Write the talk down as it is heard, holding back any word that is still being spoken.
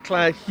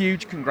Claire,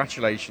 huge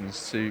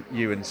congratulations to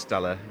you and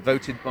Stella,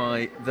 voted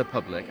by the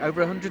public.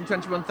 Over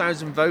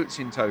 121,000 votes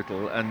in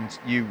total, and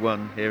you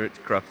won here at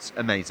Crufts.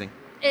 Amazing.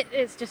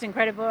 It's just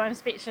incredible. I'm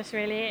speechless,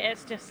 really.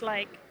 It's just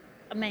like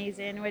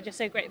amazing. We're just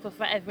so grateful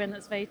for everyone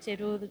that's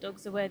voted. All the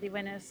dogs are worthy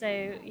winners. So,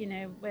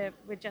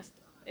 we're just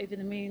over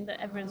the moon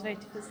that everyone's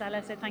voted for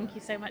Stella. So thank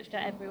you so much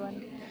to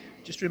everyone.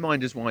 Just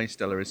remind us why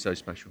Stella is so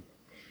special.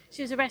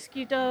 She was a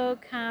rescue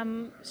dog.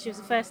 She was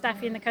the first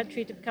staffy in the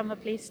country to become a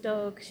police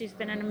dog. She's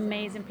been an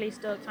amazing police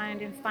dog,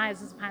 finding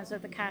thousands of pounds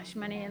worth of cash,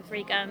 money, and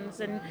 3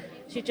 guns. And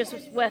she just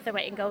was worth her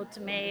weight in gold to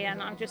me.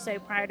 And I'm just so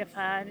proud of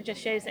her. And it just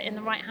shows that in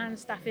the right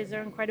hands, staffies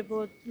are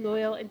incredible,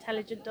 loyal,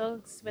 intelligent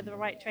dogs with the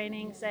right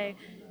training. So,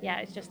 yeah,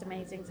 it's just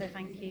amazing. So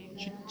thank you.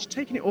 She's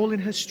taking it all in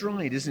her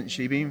stride, isn't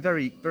she? Being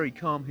very, very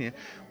calm here.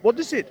 What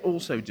does it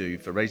also do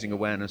for raising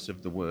awareness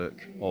of the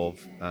work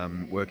of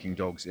working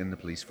dogs in the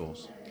police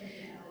force?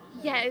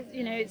 Yeah,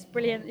 it's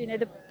brilliant.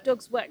 The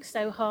dogs work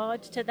so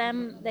hard. To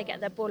them, they get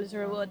their ball as a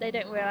reward. They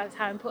don't realise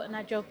how important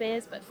their job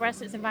is, but for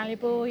us, it's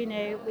invaluable.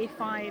 We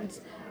find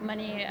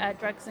money,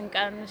 drugs and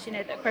guns,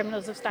 that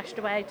criminals have stashed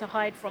away to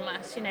hide from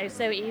us,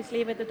 so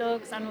easily with the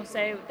dogs, and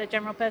also the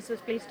general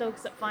purpose police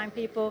dogs that find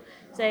people.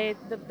 So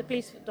the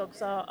police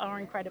dogs are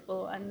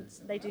incredible, and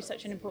they do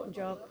such an important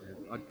job.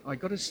 I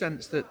got a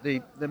sense that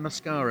the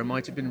mascara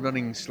might have been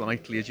running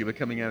slightly as you were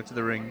coming out of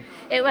the ring.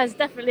 It was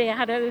definitely,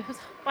 I was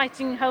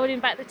fighting, holding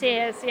back the tears.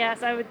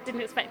 Yes, I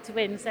didn't expect to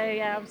win. So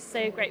yeah, I'm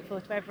so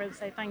grateful to everyone.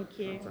 So thank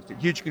you. Fantastic.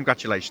 Huge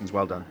congratulations.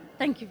 Well done.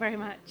 Thank you very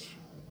much.